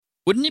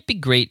Wouldn't it be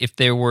great if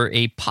there were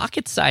a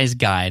pocket-sized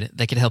guide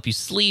that could help you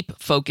sleep,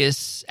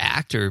 focus,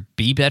 act, or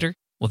be better?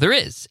 Well, there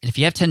is. And if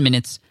you have 10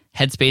 minutes,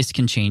 Headspace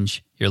can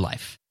change your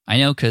life. I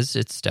know, because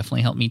it's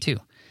definitely helped me too.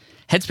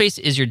 Headspace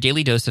is your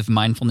daily dose of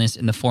mindfulness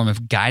in the form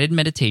of guided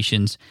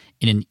meditations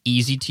in an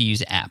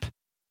easy-to-use app.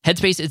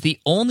 Headspace is the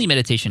only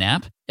meditation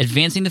app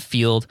advancing the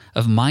field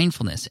of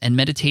mindfulness and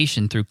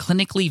meditation through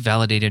clinically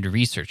validated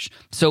research.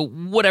 So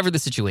whatever the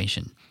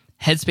situation,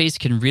 Headspace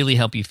can really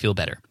help you feel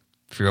better.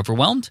 If you're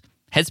overwhelmed,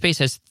 Headspace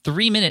has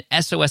 3-minute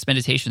SOS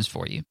meditations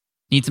for you.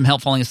 Need some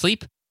help falling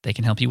asleep? They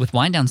can help you with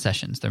wind-down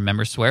sessions their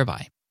members swear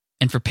by.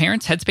 And for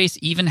parents, Headspace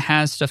even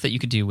has stuff that you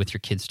could do with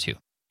your kids too.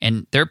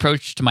 And their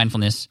approach to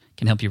mindfulness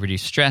can help you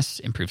reduce stress,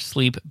 improve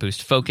sleep,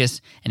 boost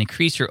focus, and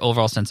increase your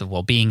overall sense of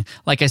well-being.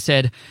 Like I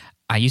said,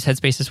 I use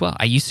Headspace as well.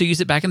 I used to use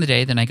it back in the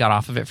day, then I got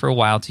off of it for a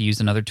while to use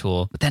another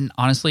tool. But then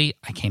honestly,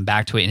 I came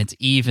back to it and it's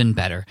even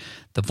better.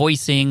 The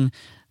voicing,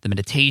 the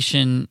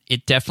meditation,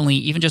 it definitely,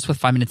 even just with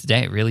 5 minutes a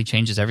day, it really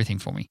changes everything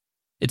for me.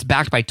 It's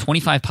backed by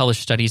 25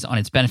 published studies on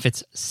its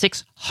benefits,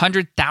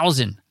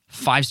 600,000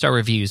 5-star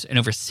reviews, and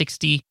over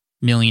 60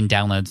 million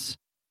downloads.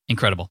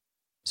 Incredible.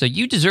 So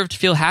you deserve to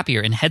feel happier,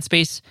 and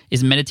Headspace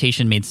is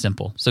meditation made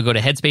simple. So go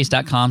to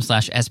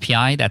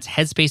headspace.com/SPI. That's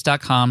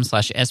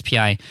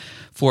headspace.com/SPI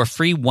for a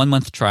free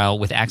 1-month trial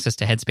with access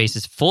to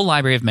Headspace's full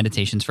library of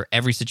meditations for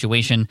every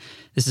situation.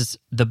 This is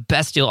the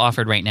best deal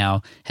offered right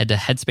now. Head to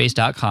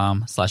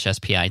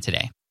headspace.com/SPI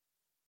today.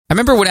 I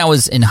remember when I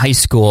was in high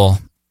school,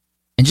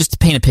 and just to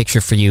paint a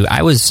picture for you,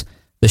 I was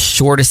the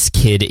shortest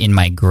kid in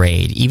my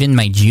grade. Even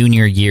my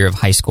junior year of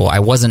high school, I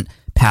wasn't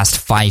past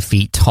 5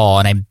 feet tall,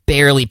 and I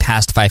barely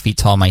passed 5 feet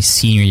tall my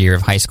senior year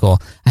of high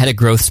school. I had a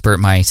growth spurt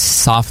my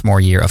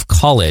sophomore year of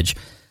college.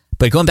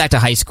 But going back to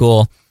high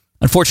school,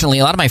 unfortunately,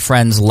 a lot of my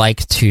friends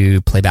like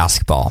to play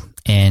basketball.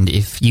 And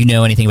if you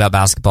know anything about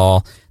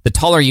basketball, the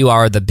taller you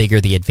are, the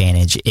bigger the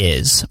advantage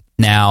is.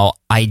 Now,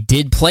 I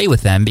did play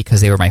with them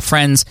because they were my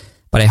friends,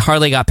 but I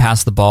hardly got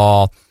past the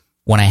ball.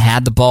 When I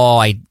had the ball,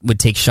 I would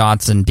take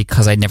shots, and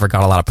because I never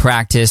got a lot of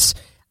practice,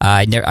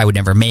 I would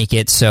never make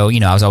it. So,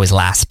 I was always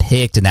last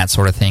picked and that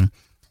sort of thing.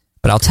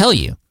 But I'll tell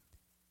you,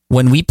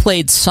 when we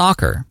played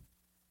soccer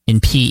in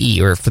PE,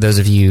 or for those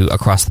of you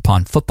across the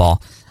pond,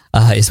 football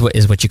is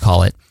what you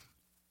call it,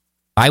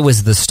 I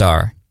was the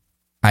star.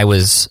 I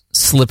was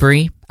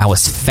slippery. I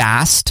was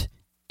fast.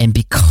 And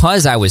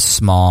because I was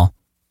small,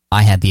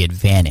 I had the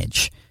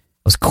advantage.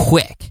 I was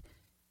quick.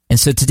 And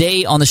so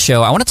today on the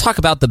show, I want to talk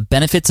about the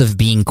benefits of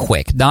being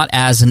quick, not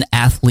as an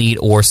athlete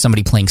or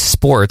somebody playing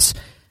sports,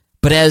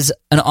 but as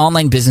an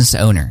online business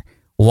owner.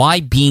 Why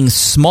being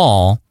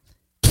small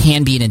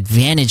can be an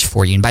advantage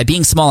for you. And by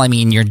being small, I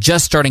mean you're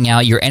just starting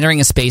out, you're entering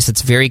a space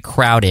that's very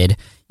crowded.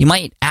 You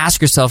might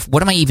ask yourself,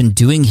 what am I even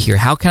doing here?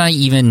 How can I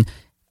even,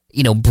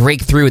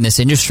 break through in this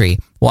industry?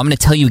 Well, I'm going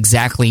to tell you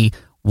exactly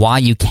why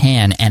you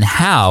can and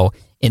how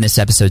in this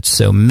episode.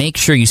 So make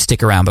sure you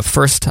stick around. But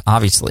first,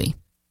 obviously,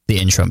 the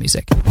intro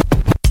music.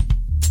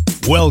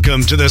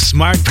 Welcome to the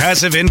Smart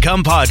Passive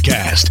Income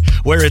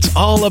Podcast, where it's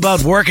all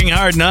about working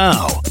hard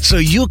now so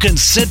you can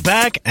sit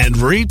back and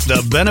reap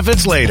the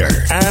benefits later.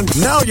 And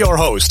now your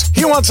host.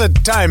 He wants a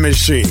time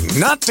machine,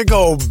 not to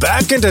go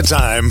back into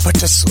time, but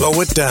to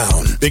slow it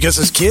down because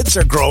his kids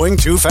are growing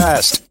too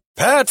fast.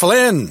 Pat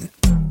Flynn.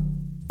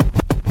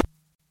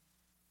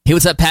 Hey,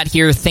 what's up? Pat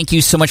here. Thank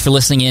you so much for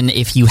listening in.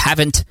 If you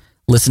haven't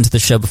listened to the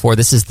show before,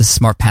 this is the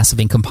Smart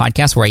Passive Income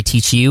Podcast, where I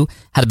teach you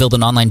how to build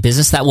an online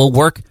business that will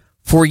work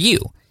for you.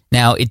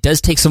 Now, it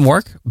does take some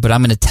work, but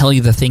I'm going to tell you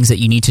the things that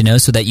you need to know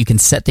so that you can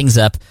set things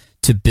up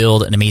to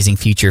build an amazing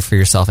future for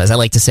yourself. As I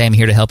like to say, I'm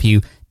here to help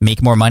you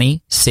make more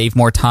money, save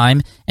more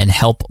time, and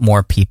help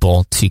more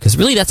people too. Because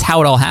really, that's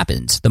how it all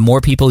happens. The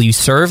more people you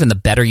serve and the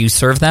better you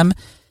serve them,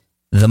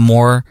 the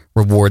more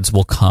rewards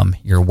will come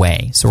your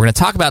way. So we're going to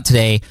talk about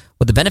today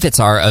what the benefits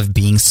are of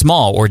being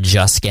small or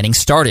just getting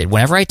started.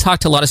 Whenever I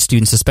talk to a lot of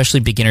students, especially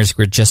beginners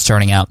who are just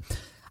starting out,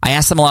 I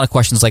ask them a lot of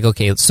questions like,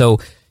 okay, so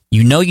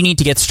you need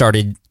to get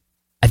started.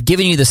 I've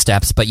given you the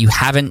steps, but you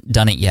haven't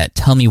done it yet.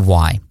 Tell me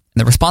why. And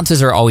the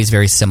responses are always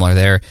very similar.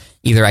 They're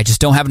either, I just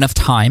don't have enough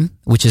time,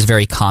 which is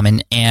very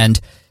common. And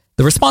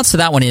the response to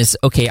that one is,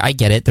 okay, I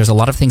get it. There's a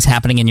lot of things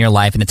happening in your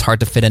life and it's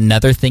hard to fit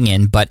another thing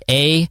in. But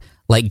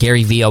like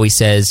Gary Vee always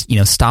says,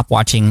 stop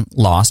watching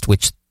Lost,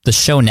 which the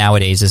show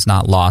nowadays is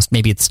not Lost.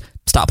 Maybe it's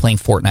stop playing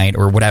Fortnite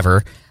or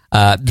whatever.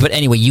 But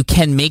anyway, you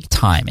can make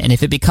time. And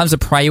if it becomes a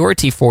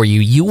priority for you,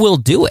 you will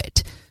do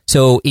it.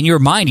 So in your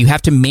mind, you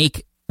have to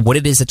make what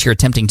it is that you're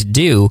attempting to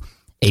do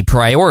a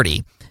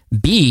priority.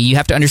 B, you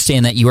have to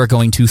understand that you are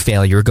going to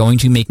fail. You're going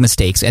to make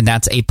mistakes, and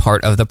that's a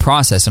part of the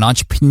process. An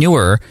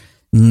entrepreneur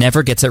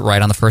never gets it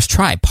right on the first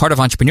try. Part of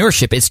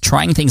entrepreneurship is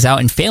trying things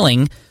out and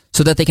failing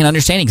so that they can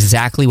understand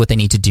exactly what they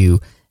need to do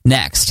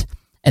next.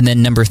 And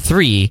then number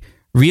 3,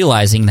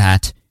 realizing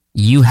that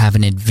you have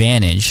an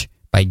advantage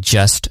by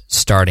just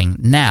starting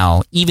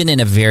now, even in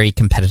a very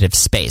competitive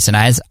space. And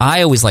as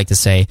I always like to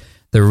say,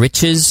 the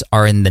riches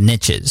are in the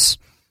niches.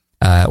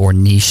 Or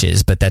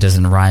niches, but that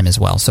doesn't rhyme as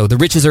well. So the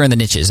riches are in the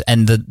niches,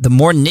 and the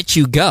more niche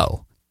you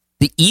go,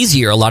 the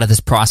easier a lot of this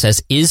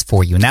process is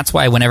for you. And that's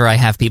why whenever I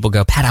have people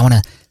go, Pat, I want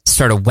to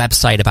start a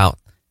website about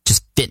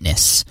just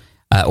fitness,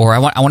 or I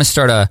want to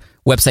start a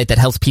website that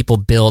helps people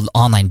build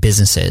online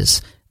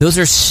businesses. Those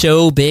are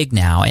so big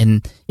now.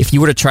 And if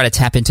you were to try to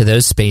tap into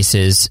those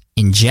spaces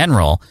in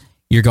general,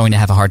 you're going to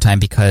have a hard time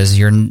because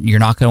you're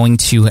not going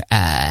to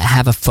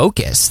have a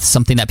focus,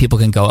 something that people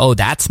can go, oh,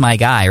 that's my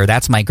guy or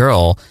that's my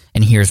girl,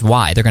 and here's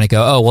why. They're going to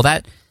go, oh,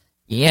 well,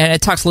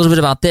 it talks a little bit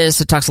about this,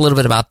 it talks a little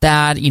bit about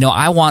that.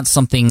 I want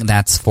something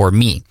that's for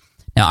me.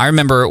 Now, I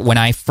remember when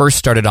I first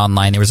started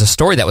online, there was a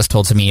story that was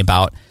told to me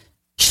about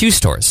shoe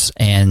stores,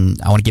 and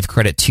I want to give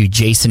credit to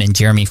Jason and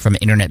Jeremy from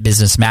Internet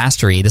Business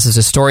Mastery. This is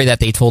a story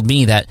that they told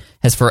me that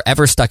has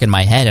forever stuck in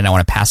my head, and I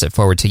want to pass it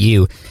forward to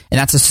you. And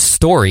that's a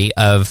story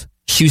of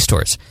shoe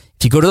stores.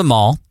 If you go to the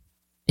mall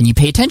and you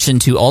pay attention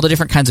to all the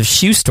different kinds of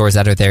shoe stores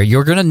that are there,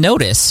 you're going to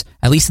notice,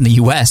 at least in the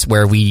US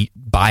where we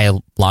buy a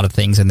lot of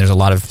things and there's a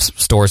lot of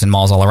stores and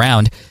malls all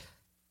around,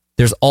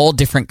 there's all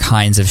different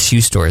kinds of shoe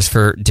stores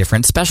for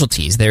different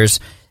specialties. There's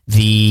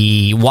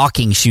the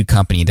walking shoe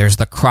company, there's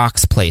the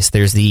Crocs place,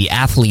 there's the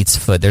athlete's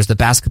foot, there's the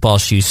basketball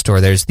shoe store,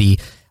 there's the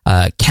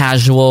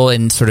casual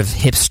and sort of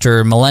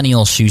hipster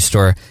millennial shoe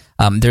store.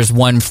 There's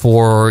one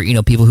for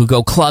people who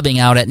go clubbing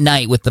out at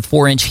night with the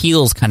 4-inch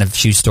heels kind of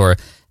shoe store.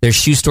 There's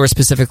shoe stores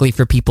specifically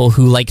for people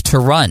who like to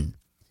run.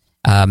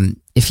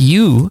 If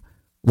you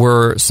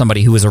were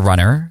somebody who was a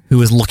runner, who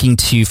was looking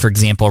to, for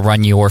example,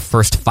 run your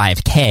first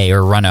 5K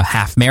or run a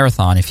half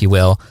marathon, if you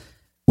will,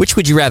 which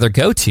would you rather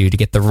go to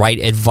get the right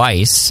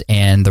advice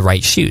and the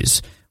right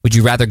shoes? Would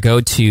you rather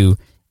go to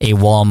a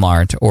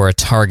Walmart or a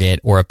Target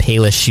or a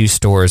Payless shoe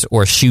stores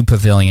or a Shoe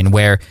Pavilion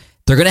where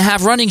they're going to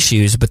have running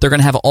shoes, but they're going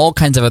to have all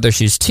kinds of other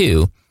shoes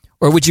too?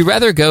 Or would you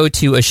rather go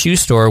to a shoe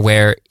store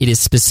where it is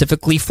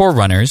specifically for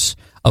runners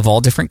of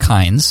all different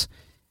kinds,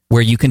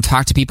 where you can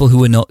talk to people who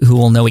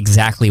will know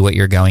exactly what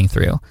you're going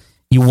through?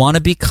 You want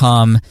to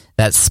become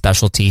that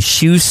specialty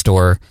shoe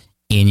store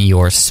in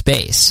your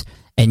space.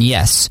 And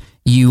yes,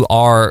 you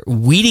are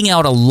weeding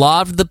out a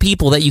lot of the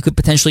people that you could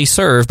potentially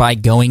serve by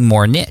going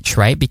more niche,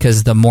 right?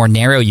 Because the more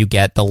narrow you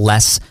get, the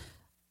less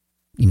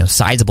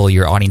sizable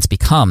your audience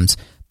becomes.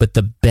 But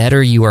the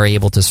better you are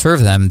able to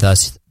serve them,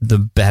 thus the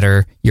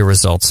better your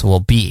results will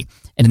be.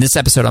 And in this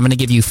episode, I'm going to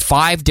give you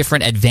 5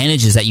 different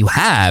advantages that you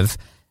have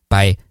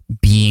by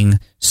being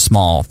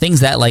small.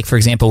 Things that, like, for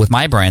example, with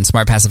my brand,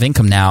 Smart Passive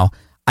Income now,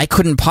 I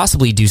couldn't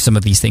possibly do some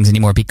of these things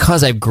anymore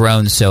because I've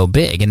grown so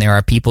big. And there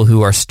are people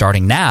who are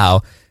starting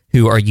now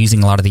who are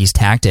using a lot of these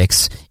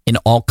tactics in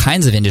all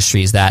kinds of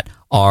industries that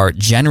are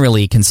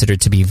generally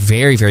considered to be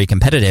very, very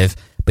competitive,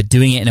 but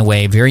doing it in a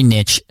way very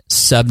niche,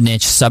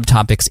 sub-niche,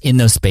 subtopics in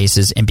those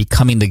spaces and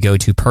becoming the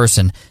go-to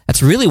person.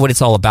 That's really what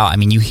it's all about. I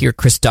mean, you hear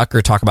Chris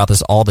Ducker talk about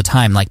this all the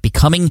time, like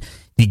becoming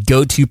the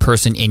go-to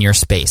person in your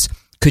space.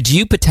 Could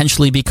you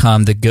potentially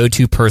become the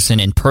go-to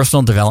person in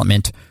personal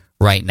development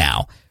right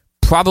now?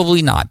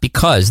 Probably not,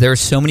 because there are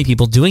so many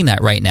people doing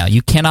that right now.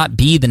 You cannot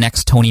be the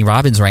next Tony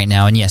Robbins right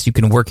now. And yes, you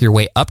can work your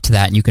way up to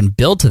that and you can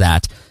build to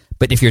that.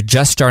 But if you're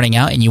just starting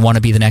out and you want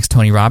to be the next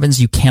Tony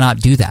Robbins, you cannot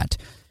do that.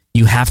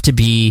 You have to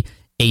be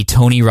a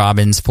Tony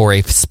Robbins for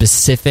a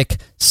specific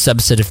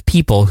subset of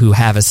people who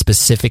have a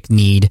specific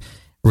need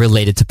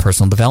related to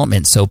personal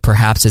development. So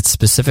perhaps it's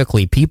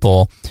specifically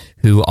people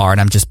who are, and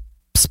I'm just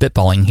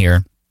spitballing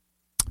here,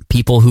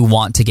 people who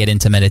want to get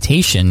into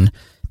meditation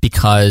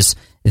because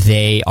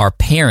they are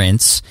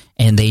parents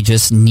and they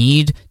just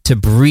need to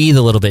breathe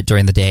a little bit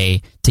during the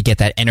day to get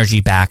that energy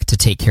back to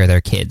take care of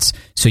their kids.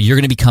 So you're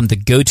going to become the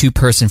go-to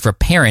person for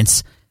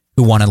parents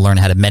who want to learn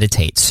how to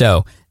meditate.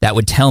 So that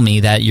would tell me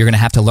that you're going to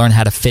have to learn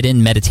how to fit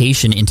in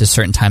meditation into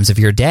certain times of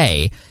your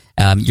day.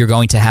 You're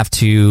going to have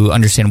to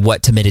understand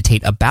what to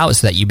meditate about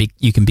so that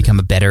you can become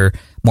a better,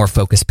 more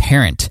focused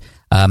parent.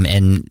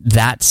 And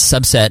that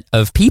subset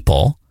of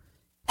people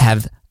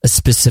have a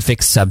specific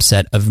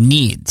subset of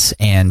needs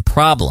and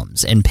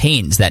problems and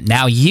pains that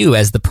now you,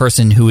 as the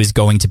person who is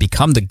going to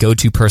become the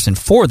go-to person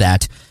for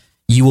that,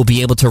 you will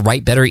be able to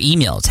write better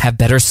emails, have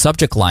better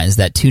subject lines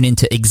that tune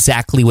into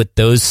exactly what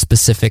those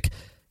specific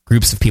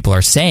groups of people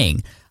are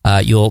saying.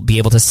 You'll be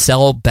able to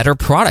sell better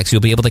products. You'll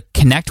be able to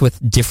connect with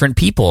different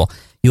people.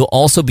 You'll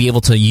also be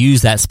able to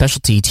use that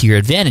specialty to your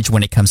advantage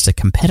when it comes to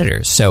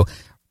competitors. So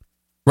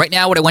right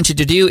now, what I want you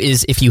to do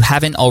is, if you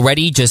haven't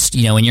already, just,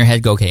 in your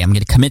head, go, okay, I'm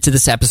going to commit to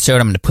this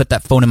episode. I'm going to put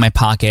that phone in my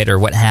pocket or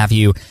what have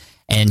you,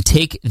 and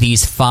take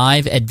these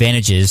 5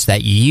 advantages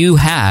that you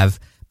have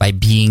by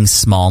being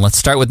small. Let's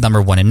start with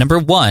number 1. And number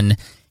 1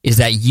 is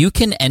that you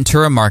can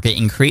enter a market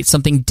and create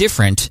something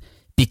different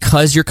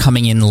because you're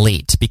coming in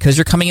late. Because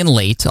you're coming in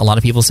late, a lot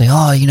of people say,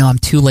 oh, I'm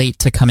too late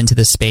to come into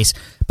this space.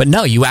 But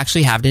no, you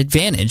actually have an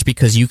advantage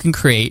because you can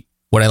create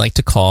what I like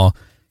to call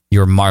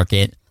your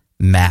market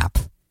map.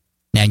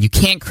 Now, you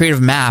can't create a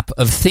map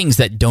of things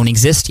that don't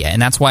exist yet,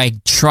 and that's why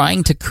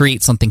trying to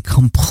create something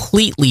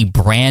completely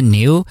brand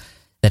new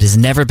that has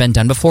never been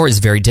done before is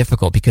very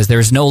difficult because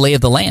there's no lay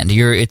of the land.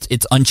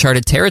 It's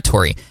uncharted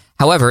territory.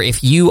 However,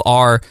 if you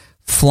are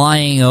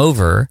flying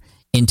over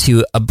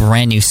into a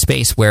brand new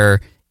space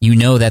where you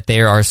know that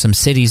there are some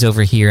cities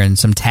over here and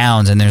some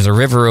towns and there's a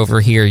river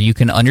over here, you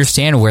can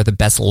understand where the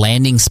best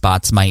landing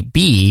spots might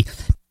be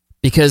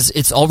because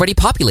it's already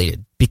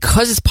populated.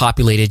 Because it's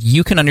populated,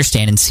 you can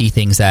understand and see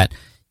things that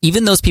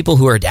even those people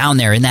who are down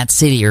there in that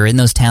city or in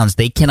those towns,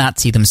 they cannot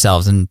see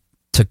themselves. And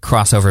to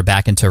cross over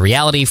back into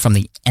reality from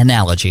the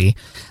analogy,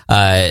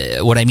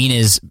 what I mean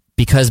is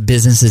because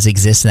businesses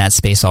exist in that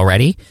space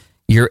already,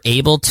 you're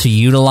able to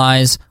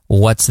utilize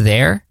what's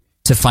there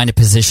to find a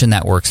position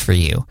that works for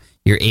you.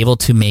 You're able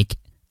to make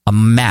a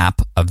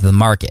map of the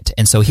market.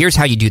 And so here's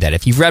how you do that.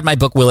 If you've read my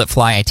book, Will It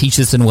Fly, I teach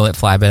this in Will It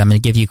Fly, but I'm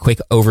going to give you a quick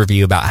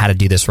overview about how to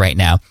do this right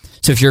now.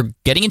 So if you're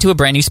getting into a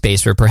brand new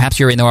space, or perhaps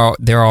you're in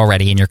there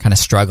already and you're kind of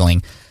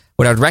struggling,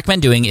 what I would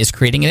recommend doing is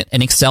creating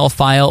an Excel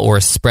file or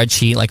a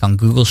spreadsheet like on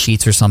Google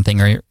Sheets or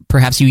something, or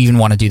perhaps you even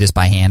want to do this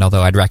by hand,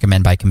 although I'd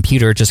recommend by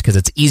computer just because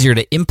it's easier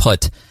to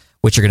input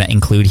what you're going to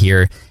include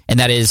here. And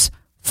that is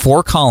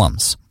 4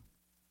 columns.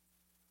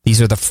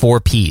 These are the 4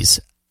 Ps.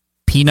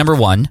 P number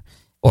 1,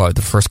 or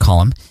the first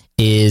column,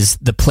 is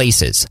the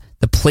places.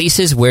 The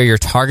places where your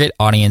target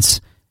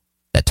audience,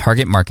 that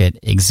target market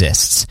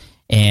exists.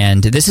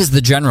 And this is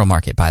the general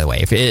market, by the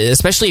way.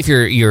 Especially if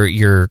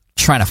you're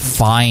trying to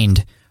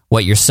find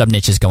what your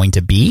sub-niche is going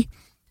to be.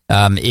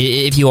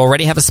 If you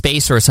already have a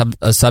space or a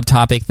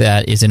subtopic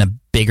that is in a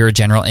bigger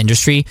general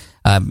industry,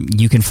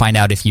 you can find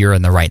out if you're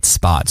in the right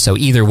spot. So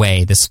either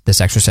way,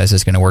 this exercise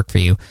is going to work for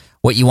you.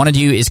 What you want to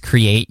do is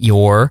create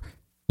your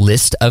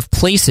list of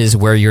places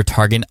where your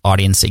target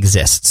audience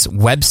exists.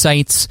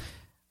 Websites,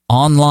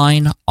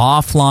 online,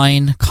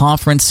 offline,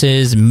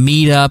 conferences,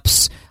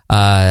 meetups,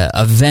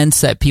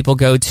 events that people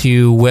go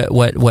to,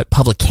 what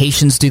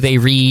publications do they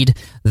read,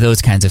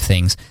 those kinds of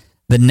things.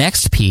 The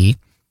next P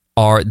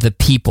are the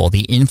people,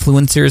 the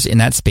influencers in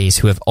that space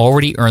who have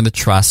already earned the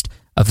trust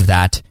of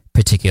that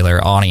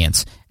particular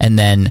audience. And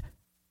then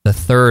the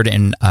third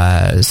and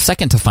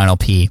second to final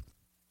P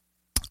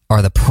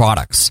are the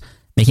products.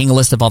 Making a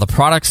list of all the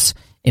products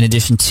in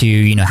addition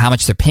to, how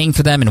much they're paying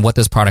for them and what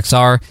those products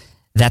are.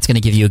 That's going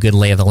to give you a good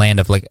lay of the land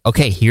of like,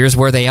 okay, here's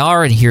where they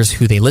are and here's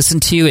who they listen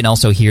to, and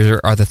also here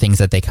are the things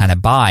that they kind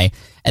of buy.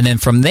 And then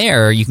from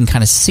there, you can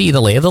kind of see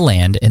the lay of the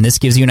land, and this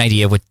gives you an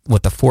idea of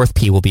what the 4th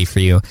P will be for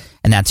you,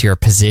 and that's your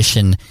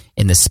position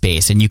in the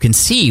space. And you can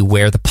see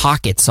where the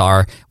pockets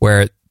are,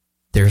 where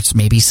there's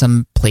maybe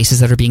some places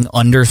that are being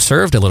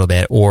underserved a little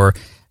bit, or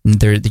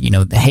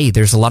hey,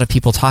 there's a lot of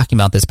people talking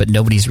about this, but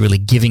nobody's really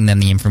giving them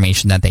the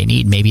information that they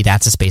need. Maybe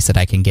that's a space that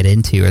I can get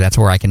into, or that's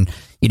where I can,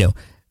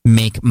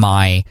 make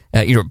my,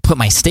 put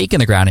my stake in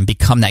the ground and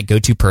become that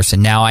go-to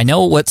person. Now, I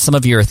know what some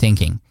of you are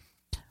thinking.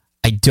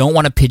 I don't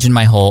want to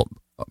pigeonhole.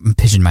 I'm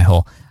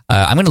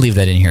going to leave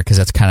that in here because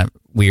that's kind of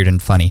weird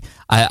and funny.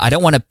 I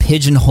don't want to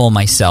pigeonhole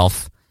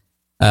myself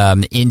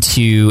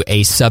into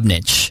a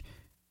sub-niche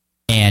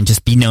and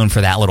just be known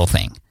for that little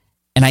thing.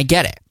 And I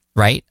get it,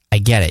 right? I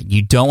get it.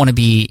 You don't want to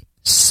be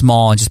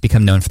small and just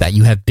become known for that.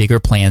 You have bigger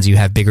plans, you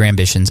have bigger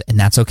ambitions, and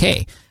that's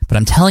okay. But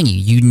I'm telling you,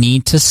 you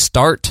need to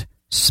start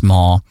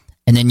small,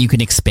 and then you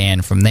can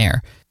expand from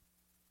there.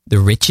 The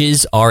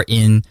riches are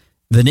in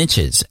the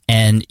niches,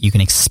 and you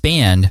can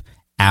expand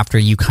after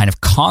you kind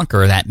of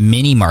conquer that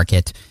mini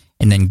market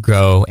and then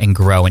grow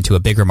into a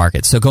bigger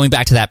market. So going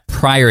back to that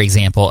prior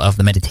example of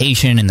the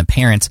meditation and the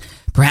parents,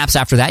 perhaps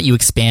after that you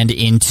expand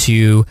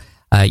into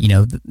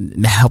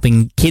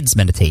helping kids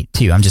meditate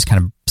too. I'm just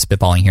kind of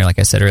spitballing here, like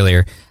I said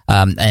earlier.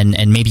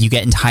 And maybe you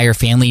get entire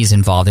families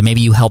involved, and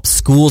maybe you help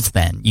schools.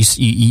 Then you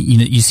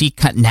see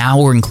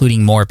now we're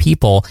including more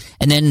people,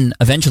 and then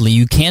eventually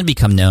you can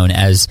become known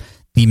as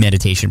the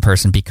meditation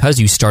person because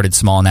you started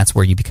small, and that's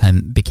where you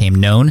became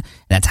known. And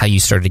that's how you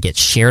started to get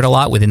shared a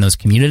lot within those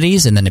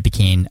communities, and then it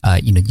became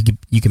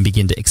you can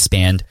begin to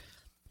expand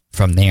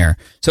from there.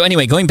 So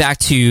anyway, going back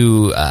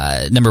to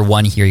number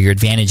 1 here, your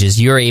advantage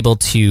is you're able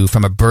to,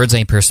 from a bird's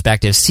eye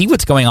perspective, see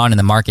what's going on in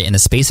the market, in the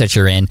space that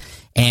you're in,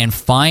 and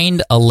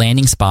find a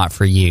landing spot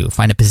for you,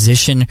 find a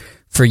position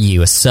for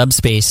you, a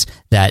subspace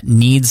that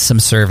needs some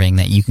serving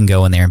that you can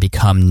go in there and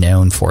become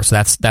known for.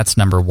 So that's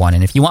number 1.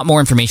 And if you want more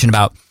information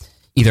about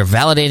either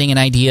validating an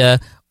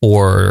idea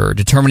or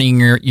determining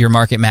your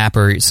market map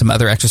or some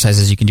other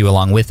exercises you can do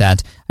along with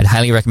that, I'd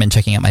highly recommend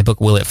checking out my book,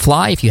 Will It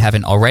Fly, if you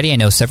haven't already. I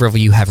know several of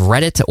you have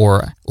read it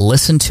or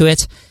listened to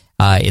it.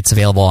 It's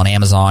available on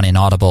Amazon and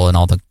Audible and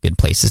all the good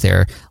places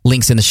there.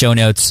 Links in the show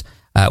notes,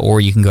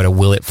 or you can go to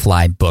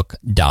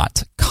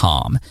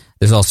willitflybook.com.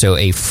 There's also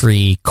a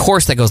free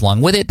course that goes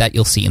along with it that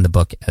you'll see in the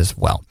book as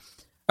well.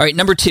 All right,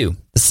 number 2,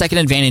 the second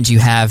advantage you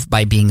have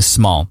by being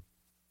small,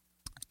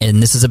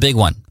 and this is a big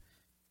one.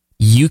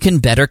 You can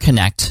better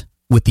connect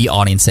with the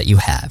audience that you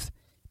have.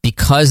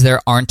 Because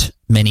there aren't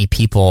many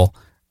people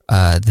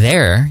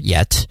there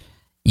yet,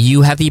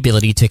 you have the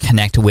ability to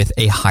connect with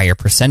a higher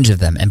percentage of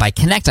them. And by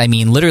connect, I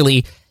mean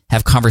literally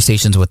have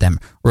conversations with them,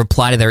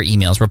 reply to their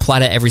emails, reply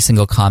to every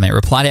single comment,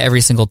 reply to every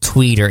single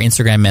tweet or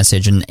Instagram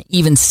message, and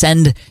even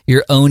send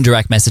your own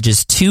direct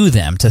messages to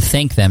them, to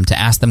thank them, to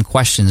ask them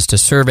questions, to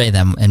survey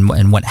them,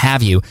 and what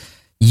have you.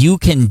 You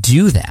can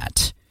do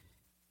that.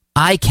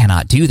 I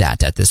cannot do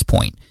that at this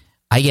point.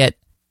 I get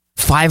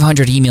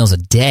 500 emails a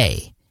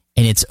day,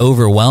 and it's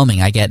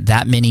overwhelming. I get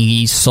that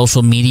many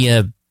social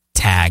media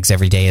tags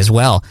every day as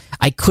well.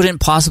 I couldn't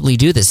possibly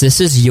do this.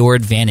 This is your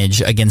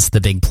advantage against the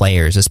big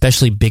players,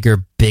 especially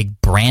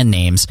big brand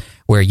names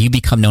where you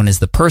become known as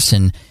the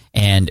person,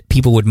 and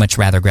people would much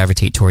rather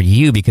gravitate toward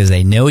you because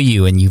they know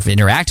you and you've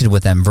interacted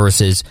with them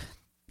versus,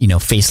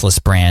 faceless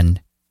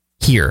brand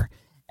here.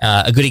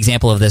 A good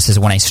example of this is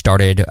when I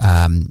started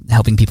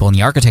helping people in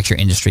the architecture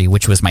industry,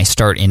 which was my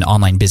start in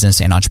online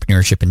business and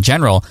entrepreneurship in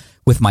general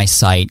with my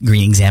site,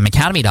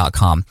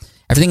 greenexamacademy.com.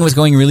 Everything was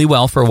going really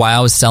well for a while.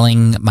 I was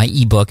selling my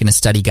ebook and a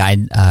study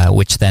guide,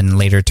 which then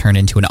later turned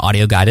into an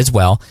audio guide as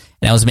well.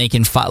 And I was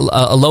making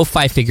a low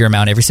 5-figure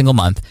amount every single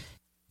month.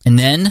 And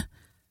then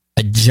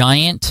a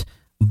giant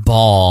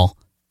ball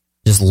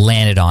just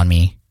landed on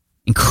me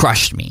and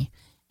crushed me.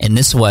 And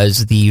this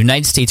was the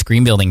United States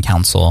Green Building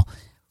Council,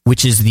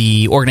 which is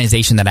the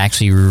organization that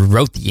actually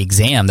wrote the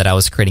exam that I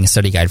was creating a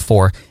study guide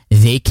for.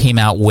 They came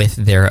out with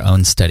their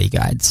own study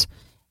guides.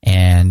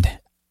 And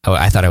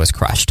I thought I was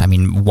crushed. I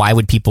mean, why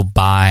would people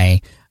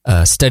buy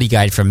a study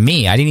guide from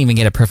me? I didn't even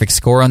get a perfect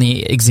score on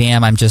the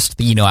exam. I'm just,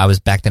 I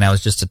was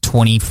just a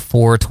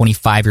 24,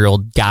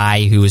 25-year-old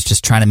guy who was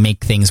just trying to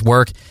make things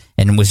work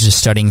and was just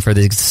studying for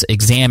this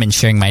exam and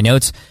sharing my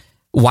notes.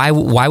 Why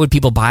would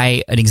people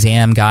buy an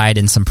exam guide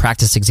and some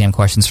practice exam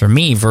questions from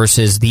me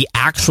versus the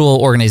actual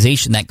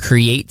organization that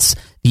creates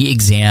the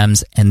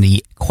exams and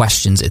the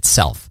questions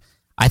itself?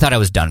 I thought I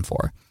was done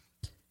for.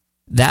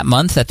 That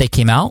month that they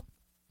came out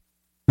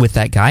with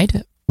that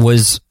guide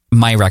was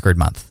my record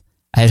month.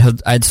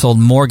 I'd sold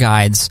more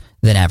guides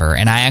than ever,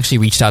 and I actually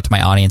reached out to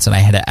my audience and I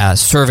had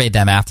surveyed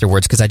them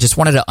afterwards because I just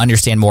wanted to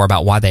understand more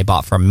about why they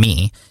bought from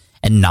me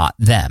and not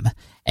them.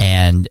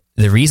 And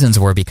the reasons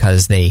were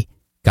because they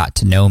got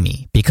to know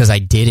me, because I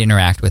did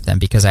interact with them,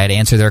 because I had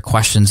answered their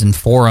questions in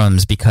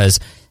forums, because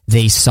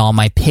they saw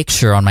my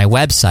picture on my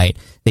website.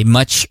 They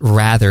much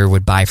rather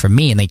would buy from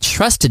me, and they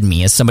trusted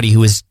me as somebody who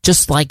was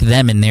just like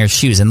them in their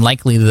shoes. And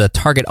likely the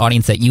target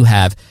audience that you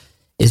have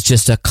is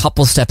just a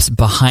couple steps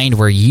behind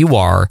where you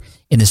are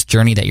in this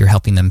journey that you're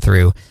helping them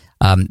through.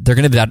 They're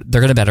going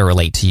to better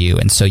relate to you,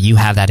 and so you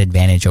have that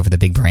advantage over the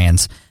big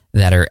brands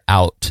that are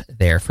out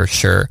there for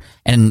sure.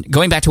 And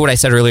going back to what I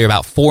said earlier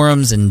about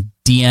forums and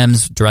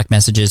DMs, direct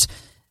messages,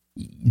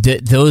 you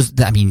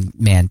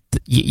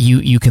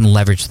can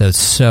leverage those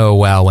so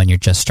well when you're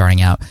just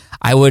starting out.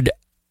 I would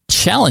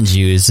challenge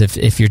you is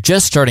if you're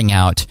just starting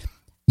out,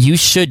 you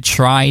should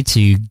try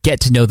to get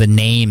to know the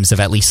names of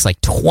at least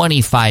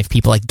 25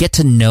 people. Get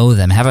to know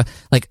them,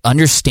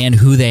 understand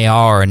who they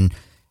are and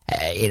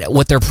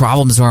what their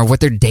problems are, what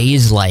their day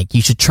is like.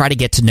 You should try to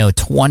get to know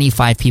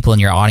 25 people in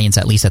your audience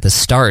at least at the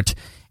start,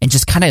 and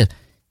just kind of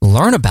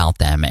learn about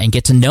them and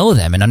get to know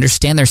them and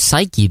understand their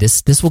psyche.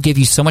 This will give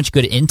you so much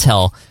good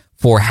intel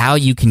for how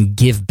you can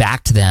give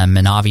back to them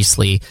and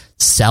obviously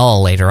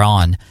sell later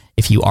on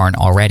if you aren't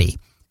already.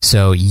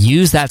 So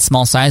use that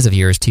small size of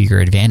yours to your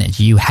advantage.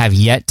 You have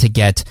yet to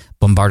get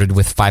bombarded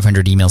with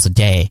 500 emails a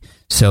day,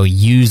 so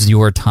use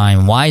your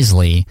time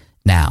wisely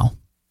now.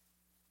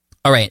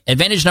 All right,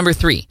 advantage number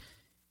 3.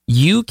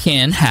 You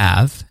can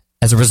have,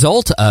 as a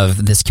result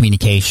of this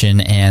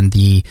communication and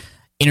the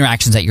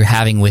interactions that you're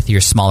having with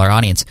your smaller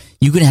audience,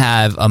 you can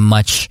have a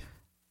much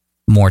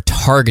more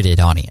targeted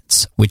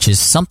audience, which is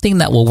something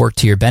that will work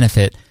to your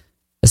benefit,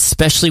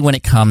 especially when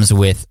it comes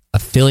with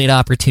affiliate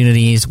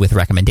opportunities, with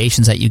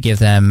recommendations that you give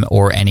them,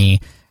 or any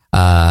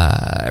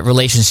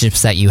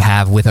relationships that you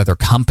have with other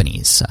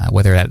companies,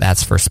 whether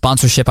that's for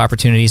sponsorship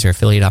opportunities or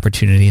affiliate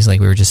opportunities,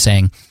 like we were just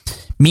saying.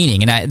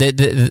 Meaning, and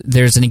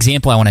there's an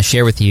example I want to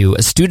share with you.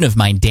 A student of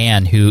mine,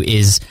 Dan, who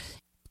is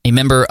a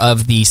member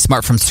of the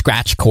Smart from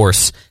Scratch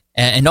course,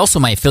 and also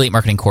my affiliate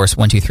marketing course,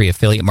 123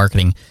 Affiliate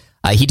Marketing,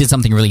 he did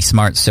something really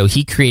smart. So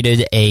he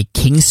created a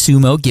King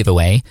Sumo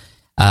giveaway,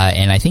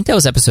 and I think that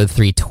was episode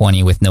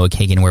 320 with Noah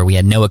Kagan, where we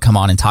had Noah come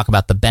on and talk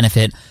about the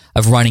benefit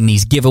of running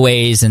these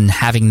giveaways and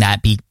having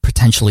that be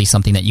potentially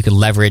something that you could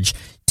leverage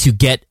to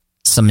get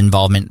some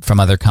involvement from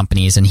other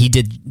companies. And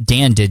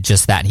Dan did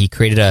just that. He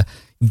created a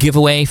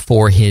giveaway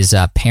for his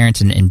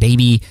parent and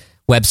baby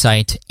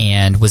website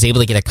and was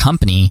able to get a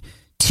company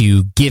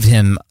to give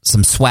him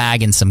some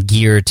swag and some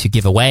gear to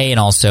give away, and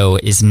also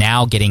is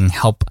now getting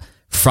help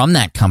from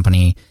that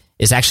company.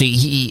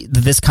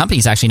 This company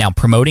is actually now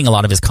promoting a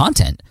lot of his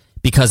content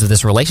because of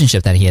this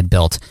relationship that he had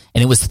built.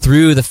 And it was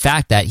through the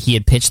fact that he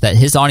had pitched that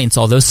his audience,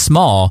 although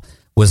small,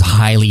 was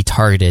highly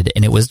targeted.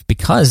 And it was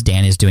because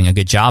Dan is doing a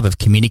good job of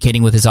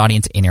communicating with his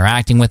audience,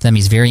 interacting with them.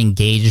 He's very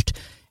engaged.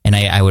 And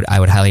I would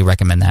highly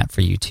recommend that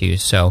for you too.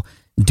 So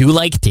do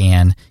like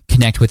Dan,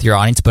 connect with your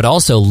audience, but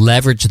also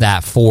leverage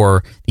that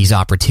for these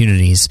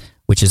opportunities,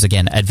 which is,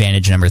 again,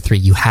 advantage number 3.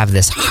 You have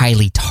this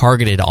highly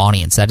targeted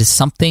audience. That is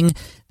something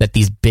that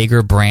these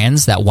bigger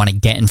brands that want to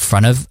get in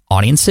front of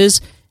audiences,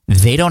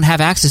 they don't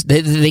have access.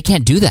 They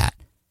can't do that.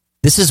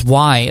 This is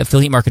why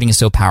affiliate marketing is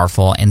so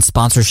powerful, and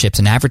sponsorships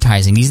and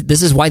advertising.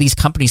 This is why these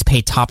companies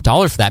pay top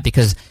dollar for that,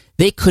 because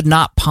they could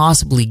not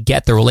possibly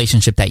get the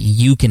relationship that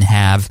you can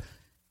have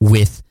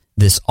with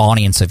this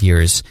audience of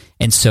yours.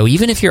 And so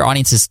even if your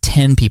audience is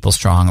 10 people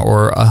strong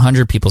or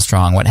 100 people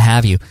strong, what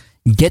have you,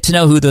 get to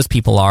know who those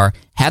people are,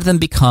 have them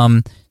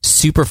become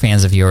super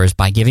fans of yours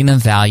by giving them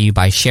value,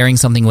 by sharing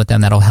something with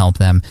them that'll help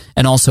them,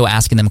 and also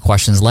asking them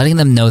questions, letting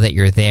them know that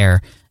you're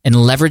there, and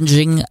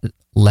leveraging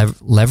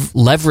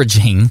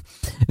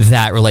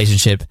that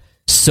relationship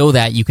so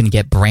that you can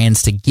get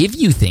brands to give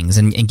you things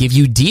and give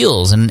you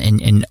deals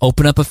and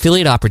open up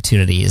affiliate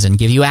opportunities and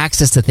give you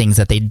access to things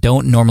that they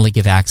don't normally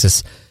give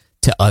access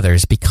to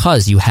others,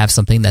 because you have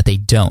something that they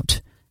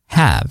don't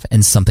have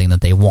and something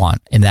that they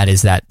want, and that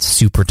is that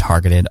super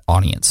targeted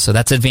audience. So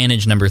that's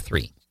advantage number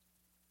 3.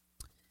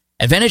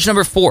 Advantage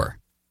number 4.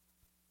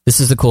 This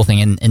is the cool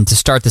thing, and to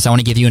start this, I want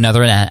to give you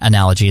another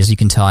analogy. As you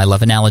can tell, I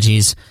love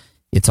analogies.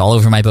 It's all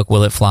over my book,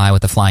 Will It Fly,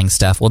 with the flying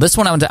stuff. Well, this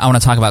one I want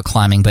to talk about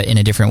climbing, but in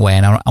a different way,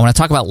 and I want to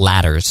talk about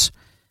ladders.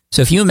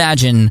 So if you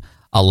imagine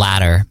a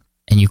ladder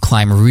and you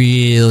climb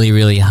really,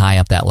 really high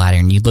up that ladder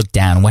and you look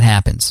down, what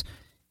happens?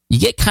 You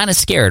get kind of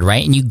scared,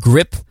 right? And you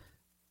grip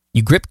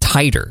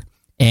tighter.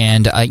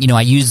 And I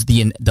used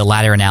the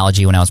ladder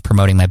analogy when I was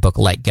promoting my book,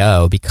 Let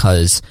Go,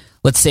 because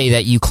let's say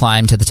that you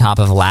climb to the top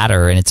of a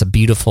ladder and it's a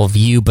beautiful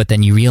view, but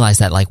then you realize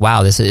that, like,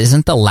 wow, this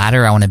isn't the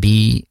ladder I want to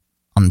be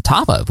on the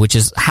top of, which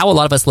is how a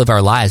lot of us live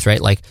our lives,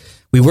 right? Like,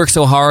 we work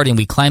so hard and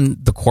we climb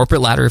the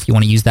corporate ladder, if you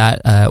want to use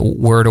that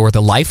word, or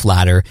the life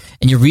ladder,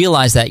 and you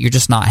realize that you're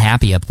just not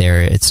happy up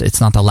there.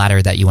 It's not the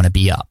ladder that you want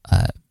to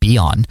be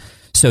on.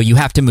 So you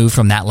have to move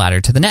from that ladder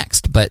to the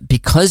next. But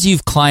because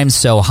you've climbed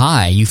so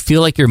high, you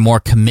feel like you're more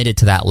committed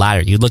to that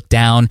ladder. You look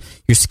down,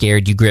 you're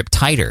scared, you grip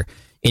tighter.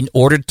 In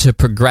order to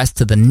progress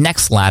to the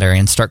next ladder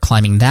and start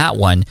climbing that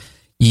one,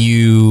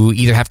 you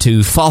either have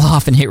to fall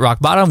off and hit rock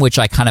bottom, which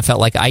I kind of felt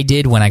like I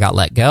did when I got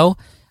let go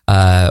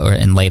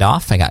and laid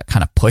off. I got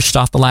kind of pushed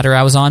off the ladder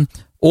I was on.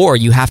 Or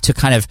you have to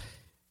kind of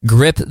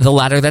grip the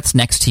ladder that's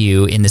next to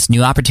you in this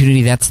new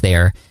opportunity that's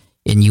there,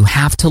 and you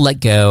have to let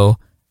go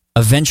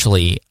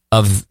eventually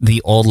of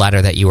the old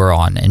ladder that you were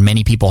on. And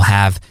many people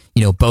have,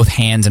 both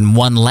hands and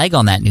one leg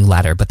on that new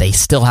ladder, but they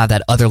still have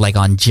that other leg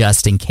on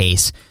just in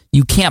case.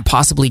 You can't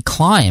possibly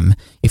climb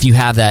if you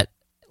have that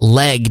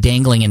leg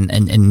dangling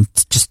and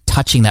just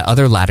touching that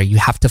other ladder. You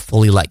have to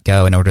fully let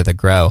go in order to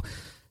grow.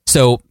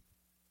 So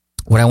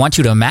what I want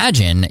you to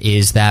imagine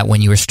is that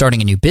when you are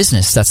starting a new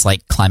business, that's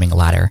like climbing a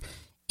ladder.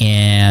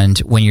 And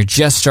when you're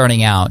just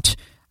starting out,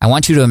 I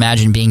want you to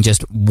imagine being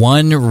just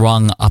one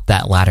rung up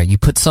that ladder. You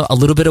put a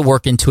little bit of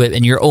work into it,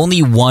 and you're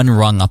only one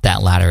rung up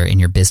that ladder in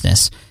your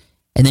business.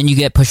 And then you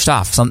get pushed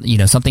off.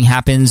 Something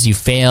happens, you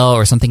fail,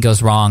 or something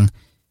goes wrong.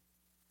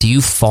 Do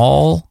you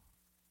fall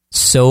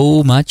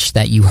so much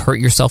that you hurt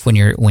yourself when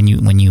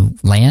you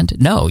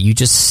land? No, you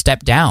just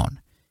step down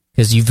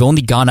because you've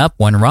only gone up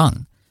one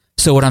rung.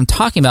 So what I'm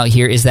talking about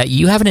here is that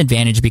you have an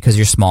advantage because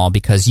you're small,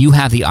 because you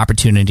have the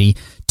opportunity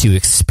to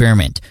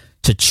experiment,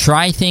 to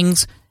try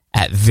things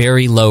at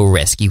very low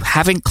risk. You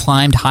haven't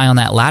climbed high on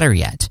that ladder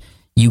yet.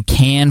 You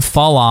can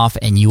fall off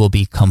and you will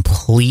be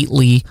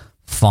completely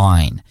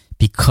fine.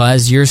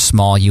 Because you're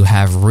small, you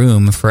have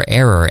room for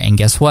error. And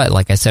guess what?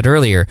 Like I said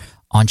earlier,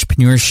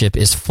 entrepreneurship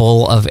is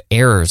full of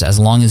errors. As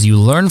long as you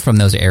learn from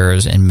those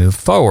errors and move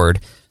forward,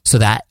 so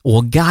that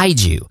will guide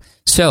you.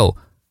 So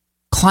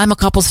climb a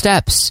couple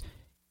steps.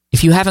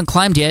 If you haven't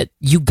climbed yet,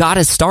 you got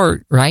to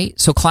start, right?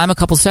 So climb a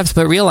couple steps,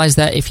 but realize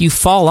that if you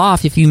fall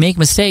off, if you make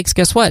mistakes,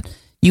 guess what?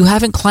 You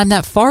haven't climbed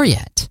that far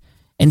yet.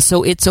 And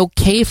so it's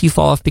okay if you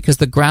fall off, because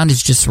the ground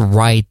is just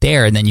right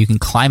there. And then you can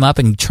climb up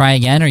and try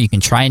again, or you can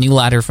try a new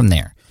ladder from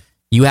there.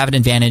 You have an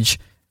advantage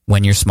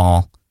when you're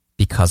small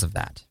because of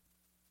that.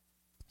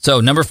 So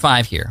number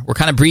 5 here. We're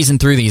kind of breezing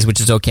through these, which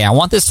is okay. I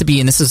want this to be,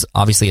 and this is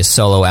obviously a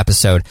solo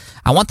episode,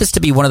 I want this to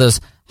be one of those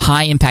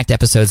high impact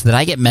episodes that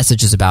I get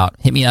messages about.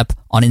 Hit me up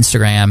on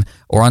Instagram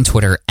or on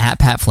Twitter at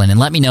Pat Flynn and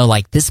let me know,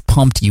 like, this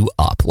pumped you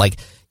up. Like,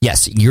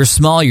 yes, you're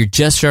small, you're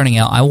just starting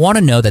out. I want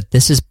to know that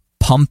this is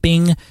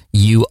pumping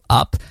you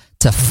up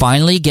to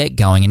finally get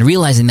going and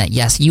realizing that,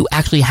 yes, you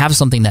actually have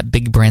something that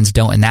big brands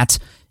don't, and that's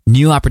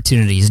new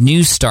opportunities,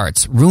 new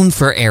starts, room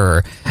for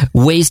error,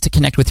 ways to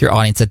connect with your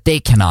audience that they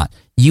cannot.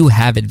 You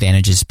have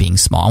advantages being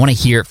small. I want to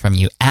hear it from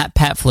you at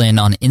Pat Flynn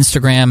on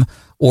Instagram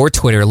or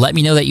Twitter. Let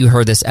me know that you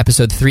heard this,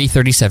 episode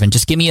 337.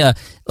 Just give me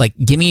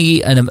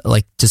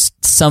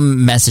just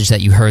some message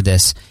that you heard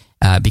this,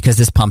 because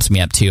this pumps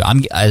me up too.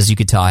 As you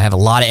could tell, I have a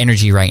lot of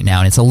energy right now,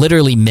 and it's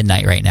literally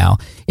midnight right now.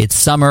 It's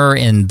summer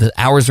and the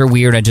hours are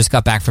weird. I just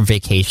got back from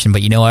vacation,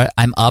 but you know what?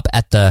 I'm up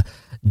at the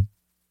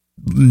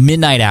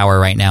midnight hour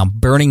right now,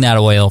 burning that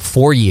oil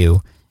for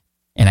you,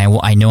 and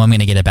I know I'm going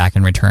to get it back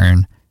in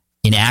return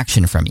in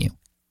action from you.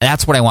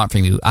 That's what I want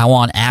from you. I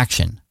want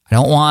action. I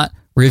don't want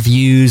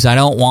reviews. I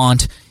don't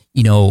want,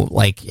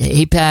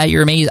 hey, Pat,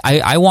 you're amazing.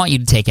 I want you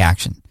to take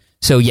action.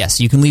 So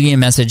yes, you can leave me a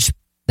message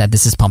that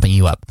this is pumping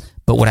you up.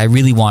 But what I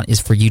really want is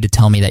for you to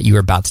tell me that you are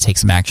about to take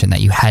some action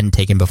that you hadn't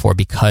taken before,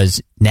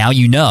 because now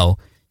you know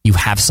you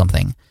have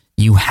something.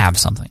 You have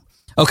something.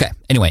 Okay,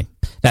 anyway,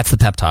 that's the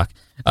pep talk.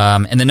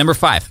 And then number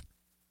 5.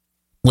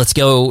 Let's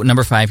go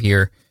number 5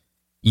 here.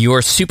 Your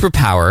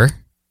superpower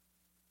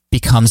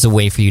becomes a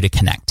way for you to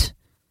connect.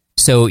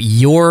 So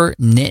your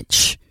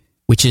niche,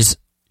 which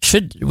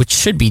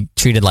should be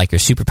treated like your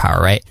superpower,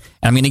 right?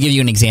 And I'm going to give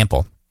you an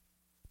example.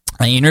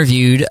 I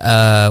interviewed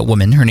a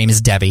woman. Her name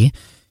is Debbie.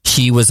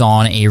 She was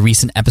on a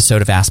recent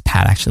episode of Ask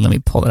Pat. Actually, let me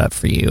pull it up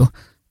for you.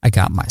 I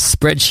got my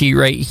spreadsheet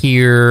right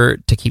here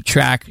to keep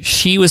track.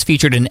 She was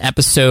featured in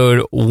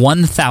episode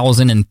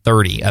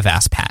 1030 of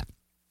Ask Pat.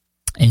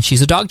 And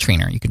she's a dog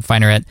trainer. You can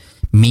find her at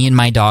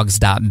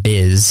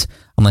meandmydogs.biz,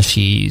 unless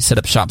she set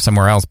up shop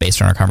somewhere else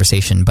based on our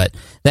conversation. But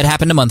that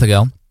happened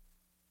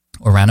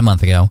around a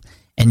month ago.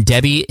 And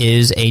Debbie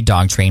is a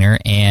dog trainer,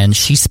 and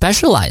she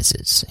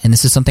specializes. And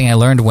this is something I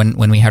learned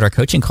when we had our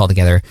coaching call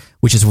together,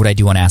 which is what I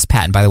do on Ask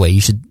Pat. And by the way,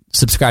 you should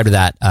subscribe to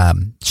that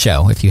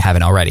show if you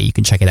haven't already. You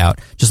can check it out.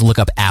 Just look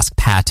up Ask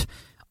Pat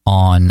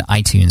on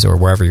iTunes or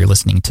wherever you're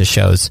listening to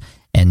shows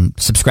and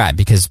subscribe,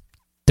 because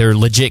they're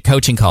legit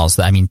coaching calls.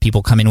 I mean,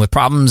 people come in with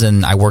problems,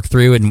 and I work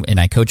through and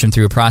I coach them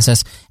through a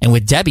process. And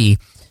with Debbie,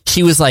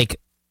 she was like,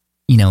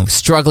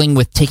 struggling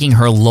with taking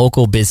her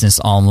local business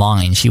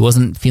online. She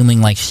wasn't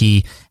feeling like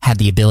she had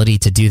the ability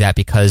to do that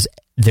because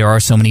there are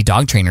so many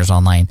dog trainers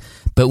online.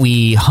 But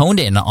we honed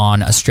in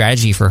on a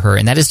strategy for her,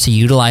 and that is to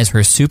utilize her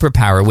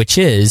superpower, which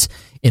is,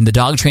 in the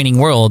dog training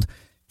world,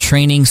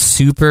 training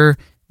super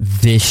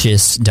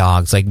vicious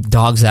dogs, like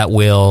dogs that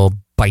will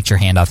bite your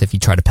hand off if you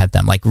try to pet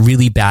them, like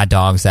really bad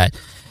dogs that,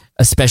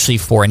 especially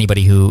for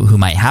anybody who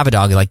might have a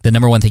dog, like the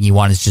number one thing you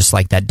want is just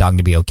like that dog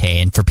to be okay,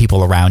 and for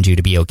people around you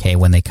to be okay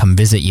when they come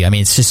visit you. I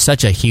mean, it's just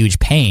such a huge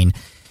pain.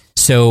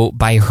 So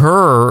by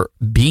her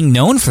being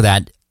known for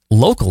that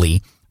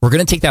locally, we're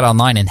going to take that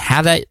online and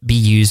have that be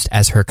used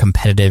as her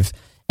competitive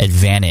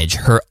advantage,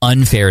 her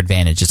unfair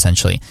advantage,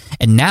 essentially.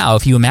 And now,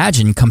 if you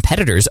imagine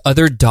competitors,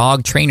 other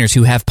dog trainers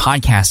who have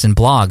podcasts and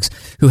blogs,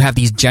 who have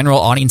these general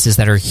audiences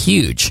that are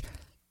huge,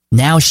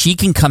 now she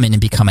can come in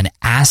and become an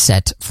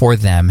asset for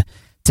them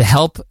to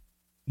help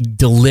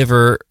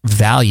deliver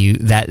value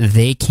that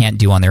they can't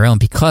do on their own,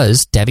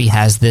 because Debbie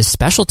has this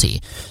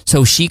specialty.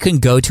 So she can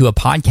go to a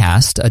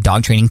podcast, a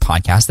dog training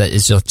podcast that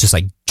is just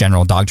like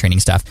general dog training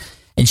stuff,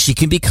 and she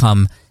can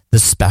become the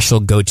special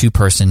go-to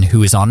person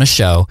who is on a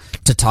show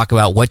to talk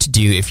about what to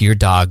do if your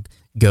dog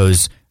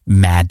goes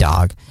mad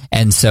dog.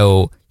 And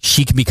so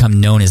she can become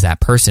known as that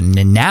person.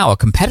 And now a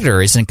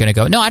competitor isn't going to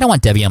go, no, I don't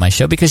want Debbie on my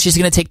show, because she's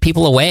going to take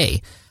people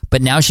away.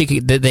 But now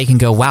they can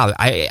go, wow,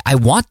 I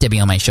want Debbie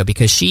on my show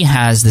because she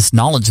has this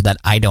knowledge that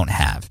I don't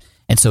have.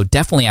 And so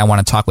definitely I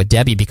want to talk with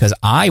Debbie, because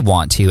I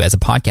want to, as a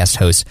podcast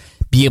host,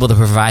 be able to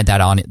provide that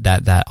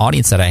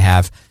audience that I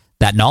have,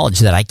 that knowledge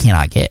that I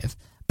cannot give.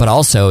 But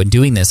also in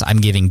doing this,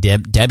 I'm giving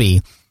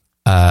Debbie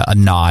a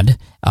nod,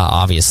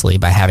 obviously,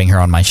 by having her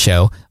on my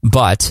show.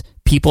 But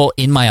people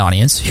in my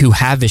audience who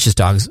have vicious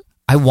dogs,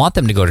 I want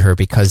them to go to her,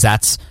 because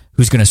that's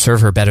who's going to serve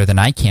her better than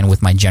I can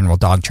with my general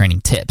dog training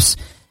tips.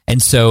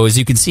 And so, as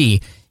you can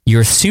see,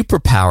 your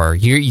superpower,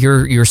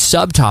 your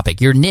subtopic,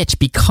 your niche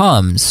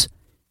becomes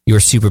your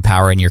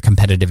superpower and your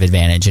competitive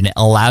advantage, and it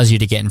allows you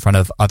to get in front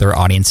of other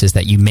audiences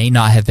that you may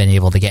not have been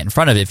able to get in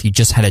front of if you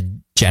just had a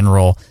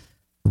general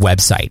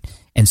website.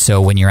 And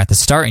so when you're at the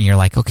start and you're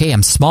like, okay,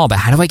 I'm small, but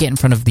how do I get in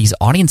front of these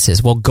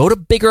audiences? Well, go to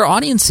bigger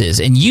audiences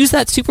and use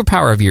that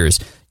superpower of yours.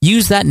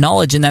 Use that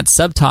knowledge in that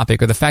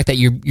subtopic, or the fact that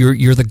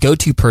you're the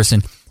go-to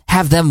person.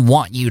 Have them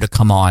want you to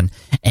come on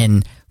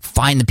and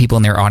find the people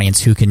in their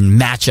audience who can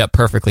match up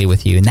perfectly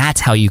with you. And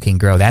that's how you can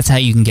grow. That's how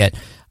you can get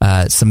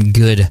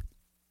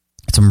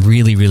some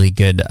really, really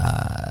good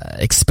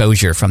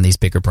exposure from these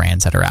bigger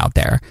brands that are out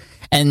there.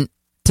 And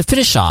to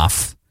finish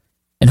off,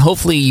 and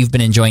hopefully you've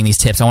been enjoying these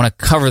tips, I want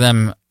to cover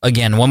them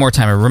again one more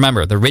time.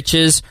 Remember, the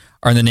riches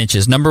are in the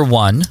niches. Number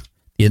one,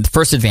 the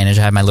first advantage,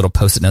 I have my little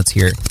Post-it notes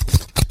here.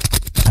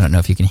 I don't know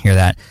if you can hear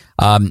that.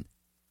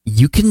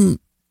 You can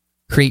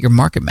create your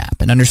market map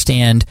and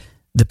understand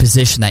the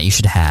position that you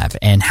should have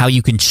and how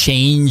you can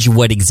change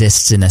what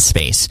exists in a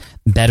space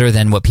better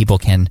than what people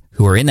can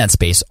who are in that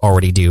space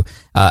already do.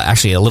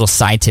 Actually, a little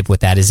side tip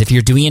with that is, if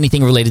you're doing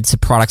anything related to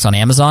products on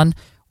Amazon,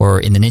 or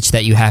in the niche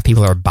that you have,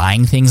 people are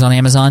buying things on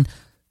Amazon,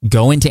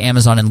 go into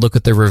Amazon and look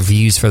at the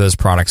reviews for those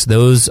products.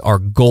 Those are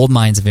gold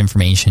mines of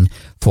information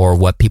for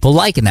what people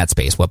like in that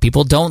space, what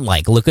people don't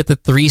like. Look at the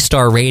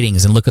 3-star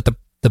ratings and look at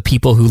the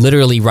people who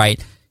literally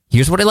write,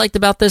 here's what I liked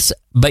about this,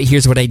 but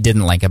here's what I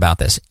didn't like about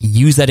this.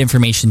 Use that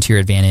information to your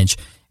advantage.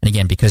 And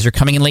again, because you're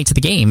coming in late to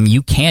the game,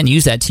 you can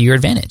use that to your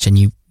advantage, and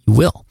you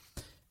will.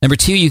 Number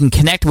 2, you can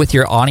connect with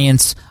your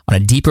audience on a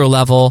deeper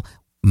level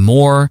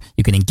more.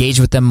 You can engage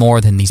with them more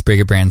than these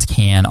bigger brands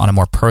can on a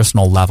more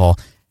personal level.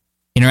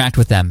 Interact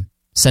with them.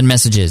 Send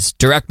messages,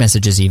 direct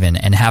messages even,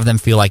 and have them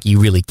feel like you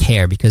really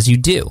care, because you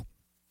do.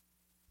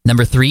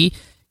 Number 3,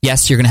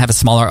 yes, you're going to have a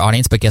smaller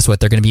audience, but guess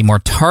what? They're going to be more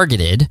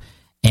targeted,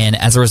 and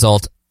as a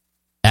result,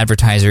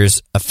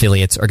 advertisers,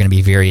 affiliates are going to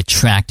be very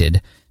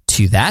attracted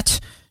to that.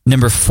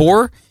 Number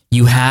 4,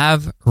 you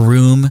have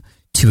room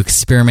to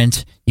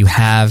experiment. You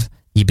have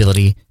the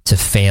ability to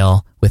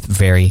fail with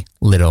very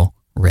little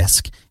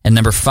risk. And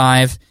number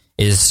 5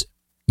 is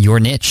your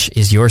niche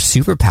is your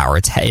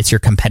superpower. It's your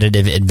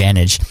competitive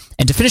advantage.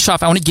 And to finish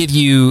off, I want to give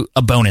you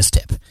a bonus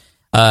tip.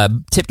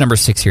 Tip number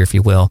 6 here, if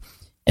you will.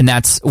 And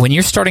that's when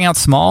you're starting out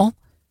small,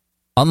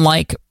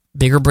 unlike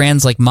bigger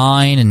brands like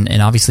mine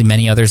and obviously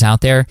many others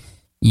out there,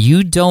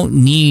 you don't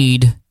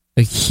need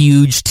a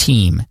huge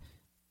team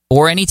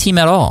or any team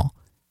at all.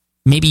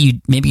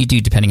 Maybe you do,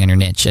 depending on your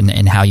niche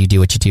and how you do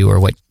what you do or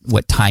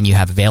what time you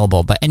have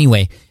available. But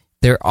anyway,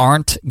 there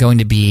aren't going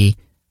to be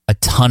a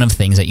ton of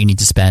things that you need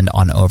to spend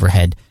on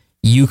overhead.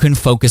 You can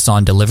focus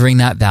on delivering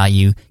that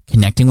value,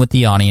 connecting with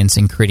the audience,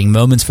 and creating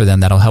moments for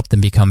them that'll help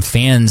them become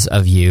fans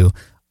of you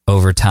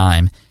over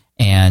time.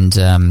 And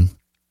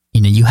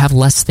you have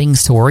less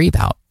things to worry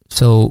about.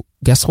 So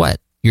guess what?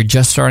 You're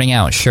just starting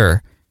out.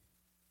 Sure,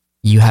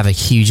 you have a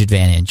huge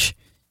advantage.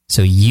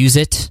 So use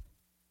it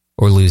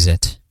or lose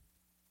it.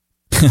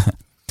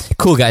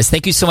 Cool, guys.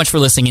 Thank you so much for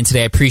listening in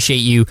today. I appreciate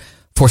you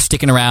for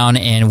sticking around,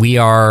 and we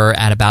are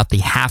at about the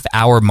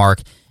half-hour mark.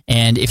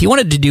 And if you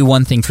wanted to do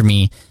one thing for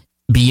me,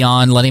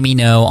 beyond letting me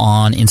know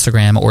on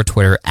Instagram or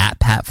Twitter at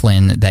Pat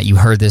Flynn that you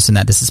heard this and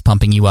that this is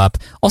pumping you up,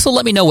 also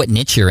let me know what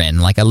niche you're in.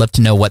 Like, I'd love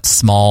to know what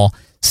small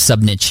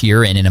sub-niche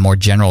you're in a more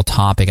general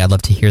topic. I'd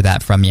love to hear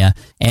that from you.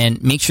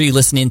 And make sure you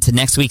listen in to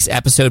next week's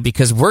episode,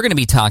 because we're going to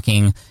be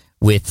talking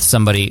with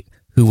somebody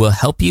who will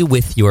help you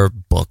with your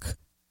book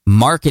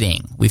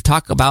marketing. We've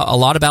talked a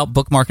lot about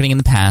book marketing in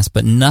the past,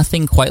 but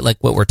nothing quite like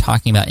what we're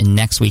talking about in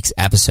next week's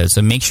episode.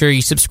 So make sure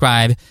you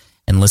subscribe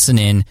and listen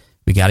in.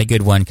 We got a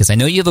good one, because I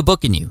know you have a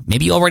book in you.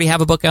 Maybe you already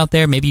have a book out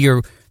there. Maybe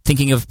you're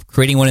thinking of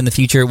creating one in the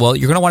future. Well,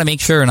 you're going to want to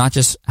make sure not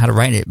just how to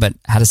write it, but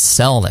how to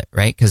sell it,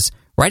 right? Because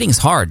writing is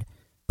hard,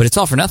 but it's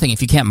all for nothing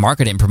if you can't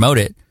market it and promote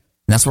it.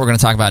 And that's what we're going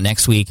to talk about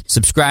next week.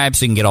 Subscribe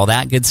so you can get all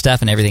that good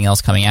stuff and everything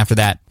else coming after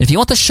that. If you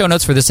want the show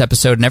notes for this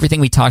episode and everything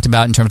we talked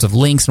about in terms of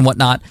links and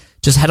whatnot,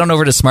 just head on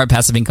over to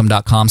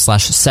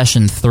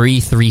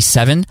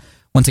smartpassiveincome.com/session337.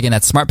 Once again,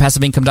 that's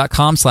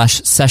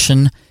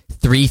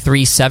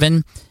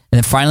smartpassiveincome.com/session337. And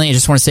then finally, I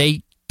just want to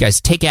say,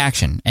 guys, take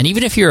action. And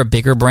even if you're a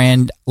bigger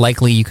brand,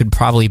 likely you could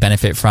probably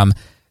benefit from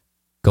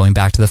going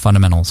back to the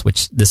fundamentals,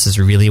 which this is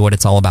really what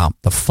it's all about,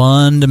 the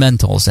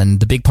fundamentals. And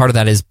the big part of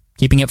that is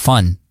keeping it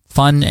fun.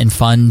 Fun and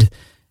fund.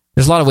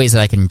 There's a lot of ways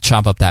that I can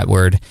chop up that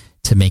word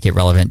to make it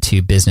relevant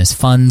to business.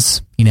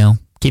 Funds,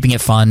 keeping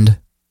it fun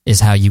is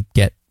how you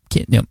get.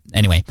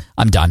 Anyway,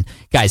 I'm done.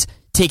 Guys,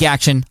 take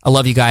action. I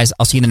love you guys.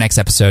 I'll see you in the next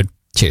episode.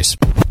 Cheers.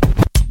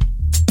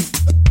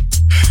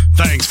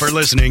 Thanks for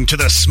listening to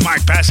the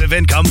Smart Passive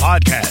Income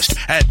Podcast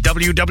at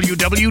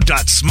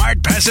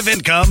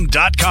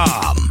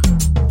www.smartpassiveincome.com.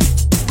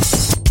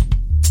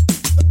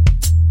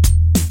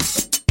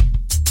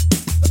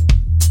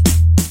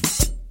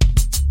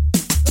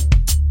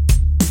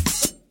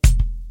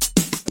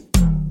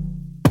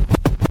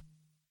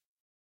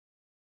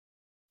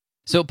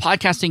 So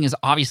podcasting is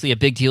obviously a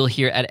big deal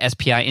here at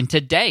SPI, and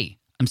today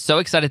I'm so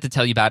excited to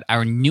tell you about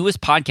our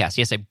newest podcast.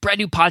 Yes, a brand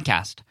new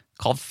podcast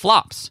called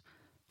Flops.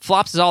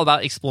 Flops is all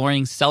about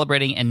exploring,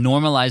 celebrating, and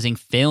normalizing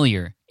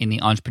failure in the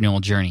entrepreneurial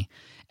journey.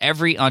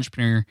 Every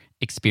entrepreneur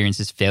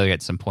experiences failure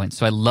at some point,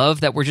 so I love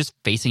that we're just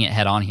facing it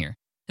head on here.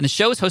 And the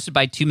show is hosted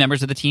by 2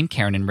 members of the team,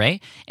 Karen and Ray,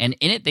 and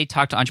in it they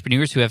talk to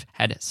entrepreneurs who have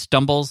had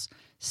stumbles,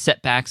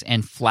 setbacks,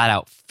 and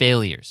flat-out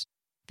failures.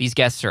 These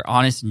guests are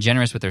honest and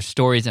generous with their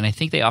stories, and I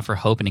think they offer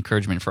hope and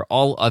encouragement for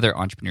all other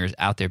entrepreneurs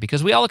out there,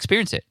 because we all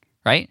experience it,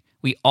 right?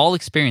 We all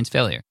experience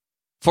failure.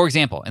 For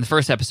example, in the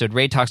first episode,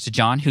 Ray talks to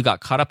John, who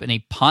got caught up in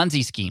a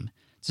Ponzi scheme.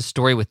 It's a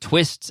story with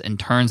twists and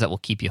turns that will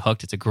keep you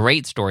hooked. It's a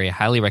great story. I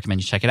highly recommend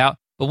you check it out.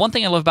 But one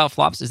thing I love about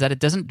Flops is that it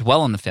doesn't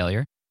dwell on the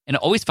failure, and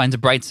it always finds a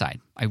bright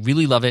side. I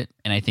really love it,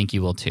 and I think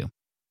you will too.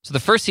 So the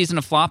first season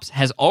of Flops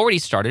has already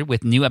started,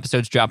 with new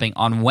episodes dropping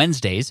on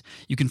Wednesdays.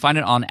 You can find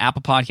it on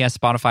Apple Podcasts,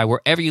 Spotify,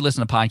 wherever you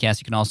listen to podcasts.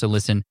 You can also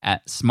listen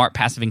at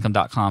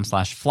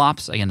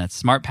smartpassiveincome.com/flops. Again,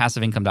 that's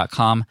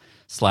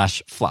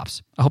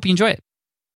smartpassiveincome.com/flops. I hope you enjoy it.